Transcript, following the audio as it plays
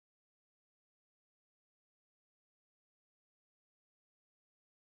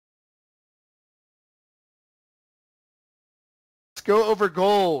Let's go over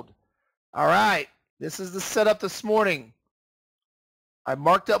gold. All right, this is the setup this morning. I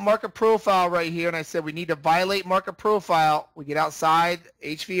marked up market profile right here, and I said we need to violate market profile. We get outside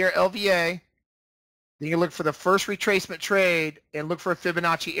HV or LVA. Then you look for the first retracement trade and look for a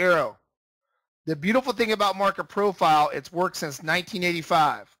Fibonacci arrow. The beautiful thing about market profile, it's worked since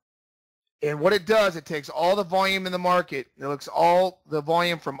 1985. And what it does, it takes all the volume in the market. It looks all the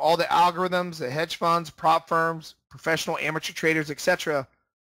volume from all the algorithms, the hedge funds, prop firms, professional amateur traders, etc.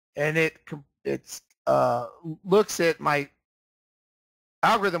 And it looks at my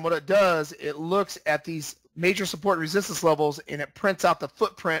algorithm. What it does, it looks at these major support and resistance levels, and it prints out the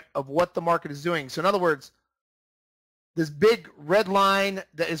footprint of what the market is doing. So in other words, this big red line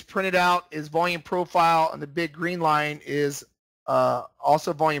that is printed out is volume profile, and the big green line is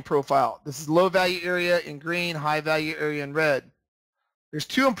also volume profile. This is low value area in green, high value area in red. There's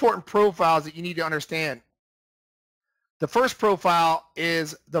two important profiles that you need to understand. The first profile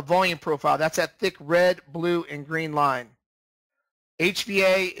is the volume profile. That's that thick red, blue, and green line.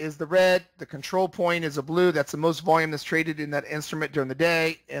 HVA is the red, the control point is a blue. That's the most volume that's traded in that instrument during the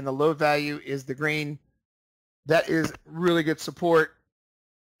day, and the low value is the green. That is really good support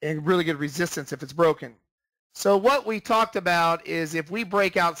and really good resistance if it's broken. So what we talked about is if we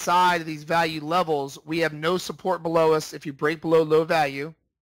break outside of these value levels, we have no support below us if you break below low value.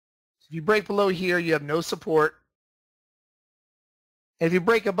 If you break below here, you have no support. And if you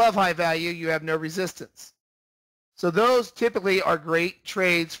break above high value, you have no resistance. So those typically are great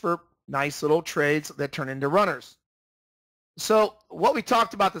trades for nice little trades that turn into runners. So what we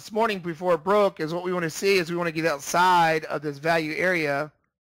talked about this morning before it broke is what we want to see is we want to get outside of this value area.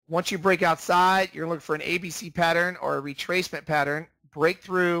 Once you break outside, you're looking for an ABC pattern or a retracement pattern, break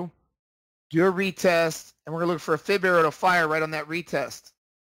through, do a retest, and we're going to look for a fib arrow to fire right on that retest.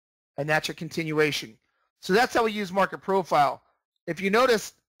 And that's your continuation. So that's how we use market profile. If you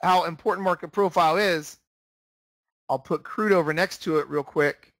notice how important market profile is, I'll put crude over next to it real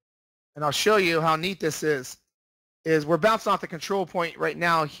quick, and I'll show you how neat this is we're bouncing off the control point right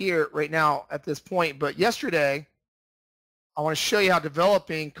now at this point, but yesterday, I want to show you how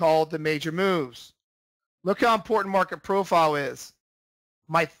developing called the major moves. Look how important market profile is.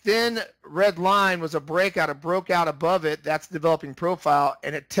 My thin red line was a breakout. It broke out above it. That's developing profile,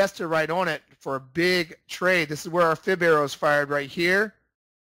 and it tested right on it for a big trade. This is where our fib arrow is fired right here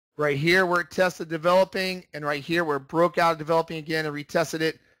where it tested developing, and right here where it broke out developing again and retested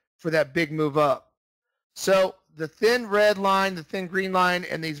it for that big move up. So the thin red line, the thin green line,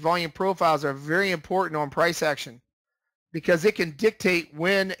 and these volume profiles are very important on price action, because it can dictate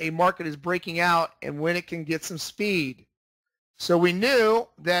when a market is breaking out and when it can get some speed. So we knew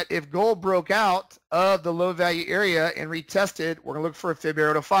that if gold broke out of the low value area and retested, we're going to look for a fib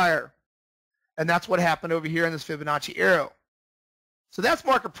arrow to fire. And that's what happened over here in this Fibonacci arrow. So that's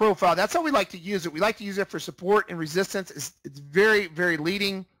market profile. That's how we like to use it. We like to use it for support and resistance. It's very, very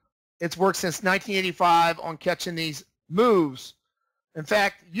leading. It's worked since 1985 on catching these moves. In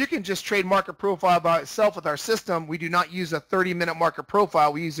fact, you can just trade market profile by itself with our system. We do not use a 30-minute market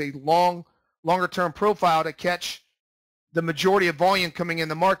profile. We use a longer-term profile to catch the majority of volume coming in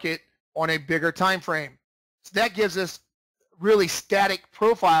the market on a bigger time frame. So that gives us really static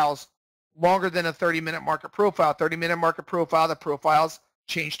profiles longer than a 30-minute market profile. 30-minute market profile, the profiles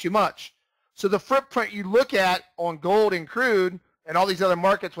change too much. So the footprint you look at on gold and crude and all these other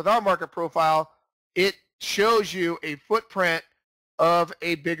markets with our market profile, it shows you a footprint of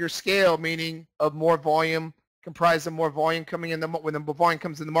a bigger scale, meaning of more volume, comprised of more volume coming in. When the volume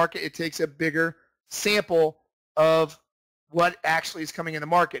comes in the market, it takes a bigger sample of what actually is coming in the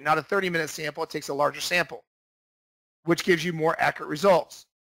market. Not a 30-minute sample, it takes a larger sample, which gives you more accurate results.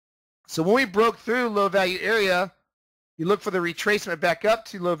 So when we broke through low value area, you look for the retracement back up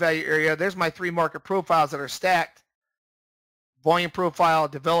to low value area. There's my three market profiles that are stacked. Volume profile,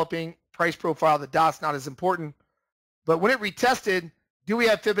 developing, price profile, the dot's not as important. But when it retested, do we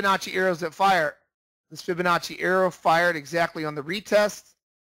have Fibonacci arrows that fire? This Fibonacci arrow fired exactly on the retest.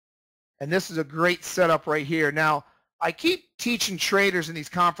 And this is a great setup right here. Now, I keep teaching traders in these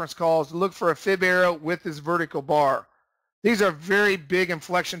conference calls to look for a fib arrow with this vertical bar. These are very big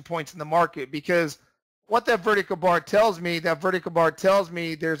inflection points in the market, because what that vertical bar tells me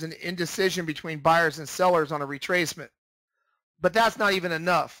there's an indecision between buyers and sellers on a retracement. But that's not even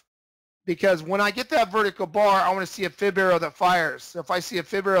enough, because when I get that vertical bar, I want to see a fib arrow that fires. So if I see a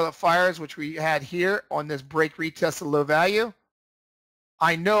fib arrow that fires, which we had here on this break retest of low value,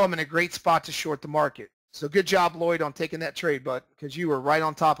 I know I'm in a great spot to short the market. So good job, Lloyd, on taking that trade, bud, because you were right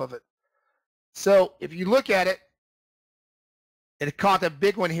on top of it. So if you look at it, it caught a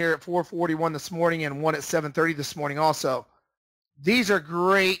big one here at 441 this morning and one at 730 this morning also. These are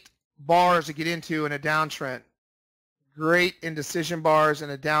great bars to get into in a downtrend. Great indecision bars in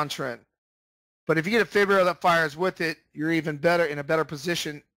a downtrend. But if you get a fib arrow that fires with it, you're even better in a better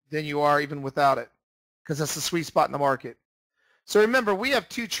position than you are even without it, because that's the sweet spot in the market. So remember, we have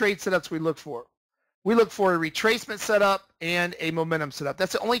two trade setups we look for. We look for a retracement setup and a momentum setup.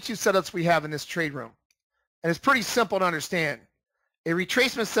 That's the only two setups we have in this trade room. And it's pretty simple to understand. A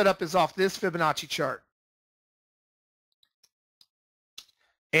retracement setup is off this Fibonacci chart.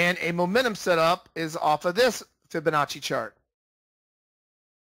 And a momentum setup is off of this Fibonacci chart.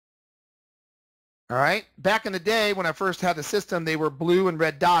 All right. Back in the day when I first had the system, they were blue and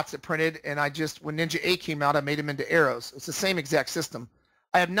red dots that printed, and when Ninja 8 came out, I made them into arrows. It's the same exact system.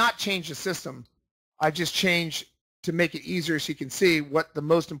 I have not changed the system. I just changed to make it easier so you can see what the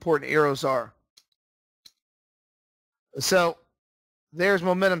most important arrows are. So there's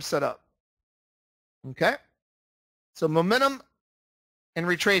momentum setup. Okay. So momentum and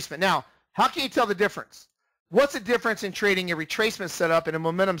retracement. Now, how can you tell the difference? What's the difference in trading a retracement setup and a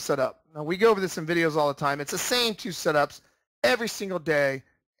momentum setup? Now, we go over this in videos all the time. It's the same two setups every single day,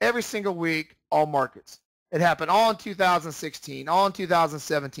 every single week, all markets. It happened all in 2016, all in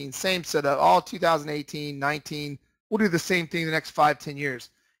 2017, same setup, all 2018, 19. We'll do the same thing the next 5, 10 years.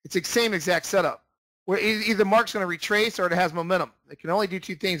 It's the same exact setup, where either the market's going to retrace or it has momentum. It can only do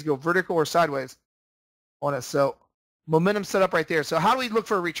two things, go vertical or sideways on it. So momentum setup right there. So how do we look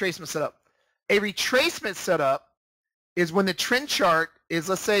for a retracement setup? A retracement setup is when the trend chart is,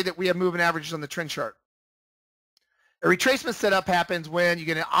 let's say that we have moving averages on the trend chart. A retracement setup happens when you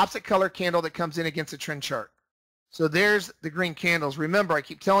get an opposite color candle that comes in against the trend chart. So there's the green candles. Remember, I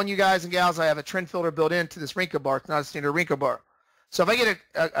keep telling you guys and gals, I have a trend filter built into this wrinkle bar. It's not a standard wrinkle bar. So if I get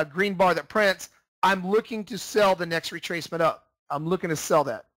a green bar that prints, I'm looking to sell the next retracement up. I'm looking to sell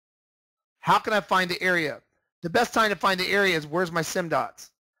that. How can I find the area? The best time to find the area is, where's my sim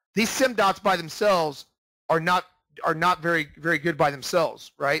dots? These sim dots by themselves are not very good by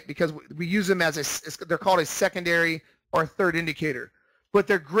themselves, right? Because we use them as they're called a secondary or a third indicator. But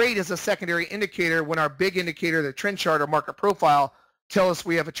they're great as a secondary indicator when our big indicator, the trend chart or market profile, tell us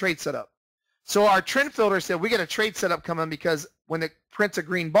we have a trade setup. So our trend filter said we got a trade setup coming, because when it prints a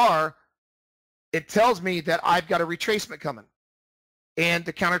green bar, it tells me that I've got a retracement coming and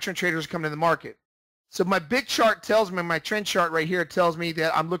the counter trend traders are coming in the market. So my big chart tells me, my trend chart right here tells me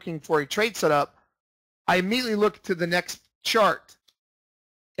that I'm looking for a trade setup. I immediately look to the next chart,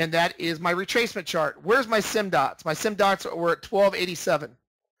 and that is my retracement chart. Where's my sim dots? My sim dots were at 1287.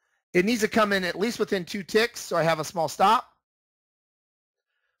 It needs to come in at least within 2 ticks, so I have a small stop.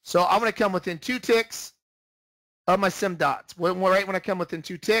 So I'm going to come within 2 ticks of my sim dots. Right when I come within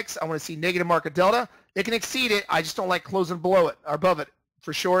 2 ticks, I want to see negative market delta. It can exceed it. I just don't like closing below it or above it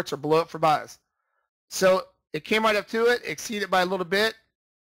for shorts or below it for buys. So it came right up to it, exceeded by a little bit.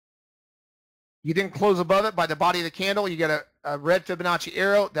 You didn't close above it by the body of the candle. You get a red Fibonacci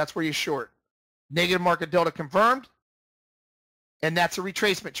arrow. That's where you short. Negative market delta confirmed. And that's a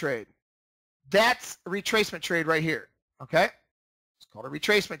retracement trade. That's a retracement trade right here. Okay? It's called a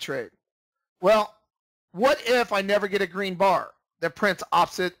retracement trade. Well, what if I never get a green bar that prints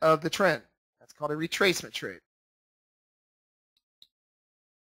opposite of the trend? That's called a retracement trade.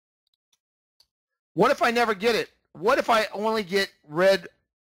 What if I never get it? What if I only get red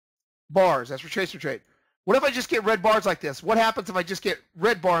bars? That's retracement trade. What if I just get red bars like this? What happens if I just get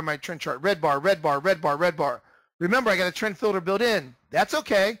red bar in my trend chart? Red bar, red bar, red bar, red bar. Remember, I got a trend filter built in. That's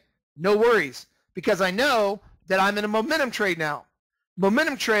okay. No worries, because I know that I'm in a momentum trade now.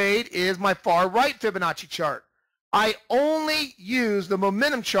 Momentum trade is my far right Fibonacci chart. I only use the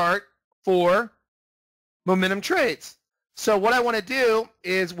momentum chart for momentum trades. So what I want to do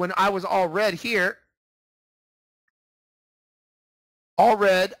is, when I was all red here, all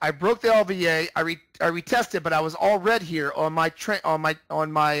red, I broke the LVA, I retested, but I was all red here on my Fibonacci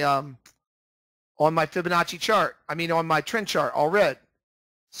chart. I mean, on my trend chart, all red.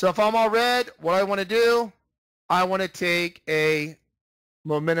 So if I'm all red, what I want to do, I want to take a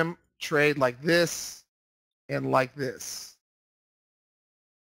momentum trade like this and like this,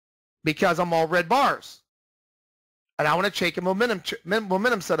 because I'm all red bars. And I want to take a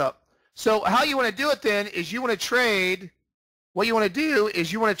momentum setup. So how you want to do it then is, you want to trade, what you want to do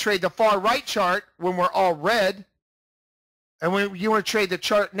is you want to trade the far right chart when we're all red, and when you want to trade the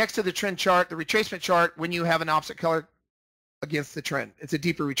chart next to the trend chart, the retracement chart, when you have an opposite color against the trend. It's a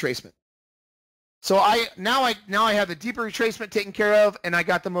deeper retracement. So now I have the deeper retracement taken care of, and I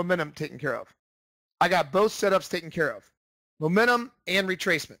got the momentum taken care of. I got both setups taken care of, momentum and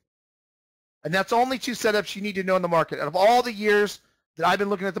retracement. And that's only 2 setups you need to know in the market. Out of all the years that I've been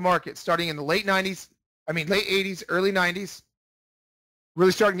looking at the market, starting in the late 80s, early 90s,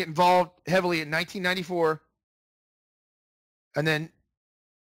 Really started to get involved heavily in 1994. And then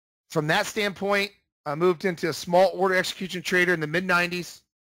from that standpoint, I moved into a small order execution trader in the mid-90s.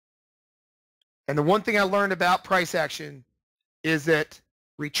 And the one thing I learned about price action is that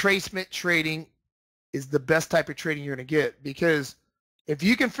retracement trading is the best type of trading you're going to get, because if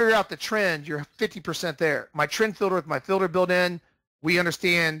you can figure out the trend, you're 50% there. My trend filter with my filter built in, we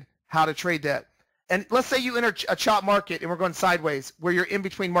understand how to trade that. And let's say you enter a chop market and we're going sideways where you're in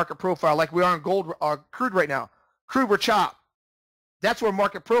between market profile, like we are on gold or crude right now. Crude, we're chop. That's where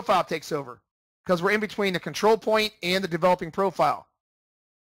market profile takes over, because we're in between the control point and the developing profile.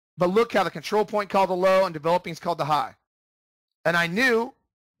 But look how the control point called the low and developing is called the high. And I knew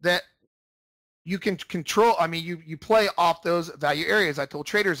that you can control, I mean, you play off those value areas. I told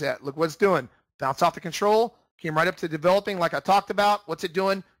traders that. Look what it's doing. Bounce off the control, came right up to developing like I talked about. What's it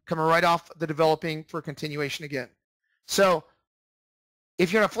doing? Coming right off the developing for continuation again. So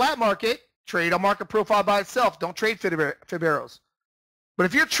if you're in a flat market, trade a market profile by itself. Don't trade fib arrows. But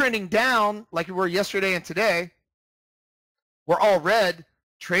if you're trending down like we were yesterday and today, we're all red,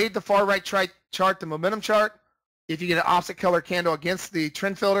 trade the far right chart, the momentum chart. If you get an opposite color candle against the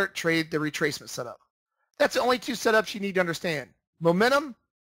trend filter, trade the retracement setup. That's the only two setups you need to understand. Momentum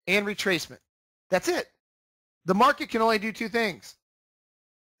and retracement. That's it. The market can only do two things.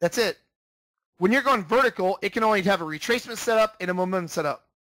 That's it. When you're going vertical, it can only have a retracement setup and a momentum setup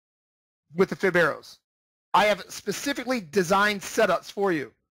with the fib arrows. I have specifically designed setups for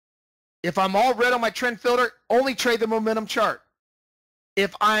you. If I'm all red on my trend filter, only trade the momentum chart.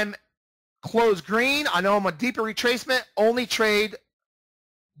 If I'm close green, I know I'm a deeper retracement, only trade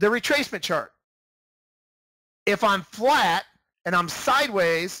the retracement chart. If I'm flat and I'm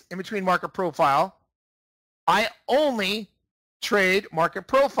sideways in between market profile, I only trade market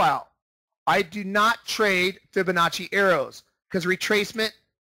profile. I do not trade Fibonacci arrows, because retracement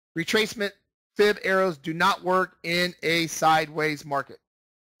fib arrows do not work in a sideways market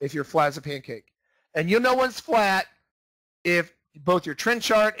if you're flat as a pancake. And you'll know when it's flat if both your trend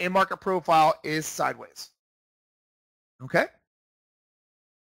chart and market profile is sideways. Okay?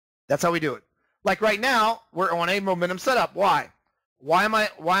 That's how we do it. Like right now, we're on a momentum setup. Why? Why am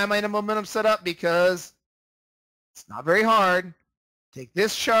I in a momentum setup? Because it's not very hard. Take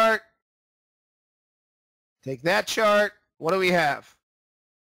this chart. Take that chart. What do we have?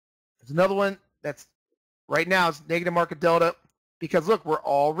 There's another one that's right now it's negative market delta, because look, we're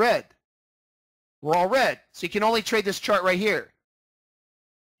all red. We're all red. So you can only trade this chart right here.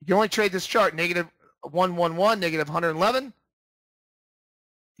 You can only trade this chart, negative 111, negative 111.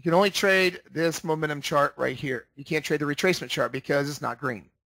 You can only trade this momentum chart right here. You can't trade the retracement chart because it's not green.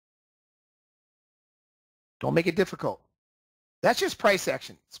 Don't make it difficult. That's just price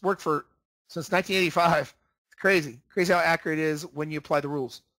action. It's worked since 1985. It's crazy. Crazy how accurate it is when you apply the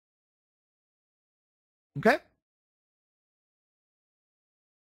rules. Okay?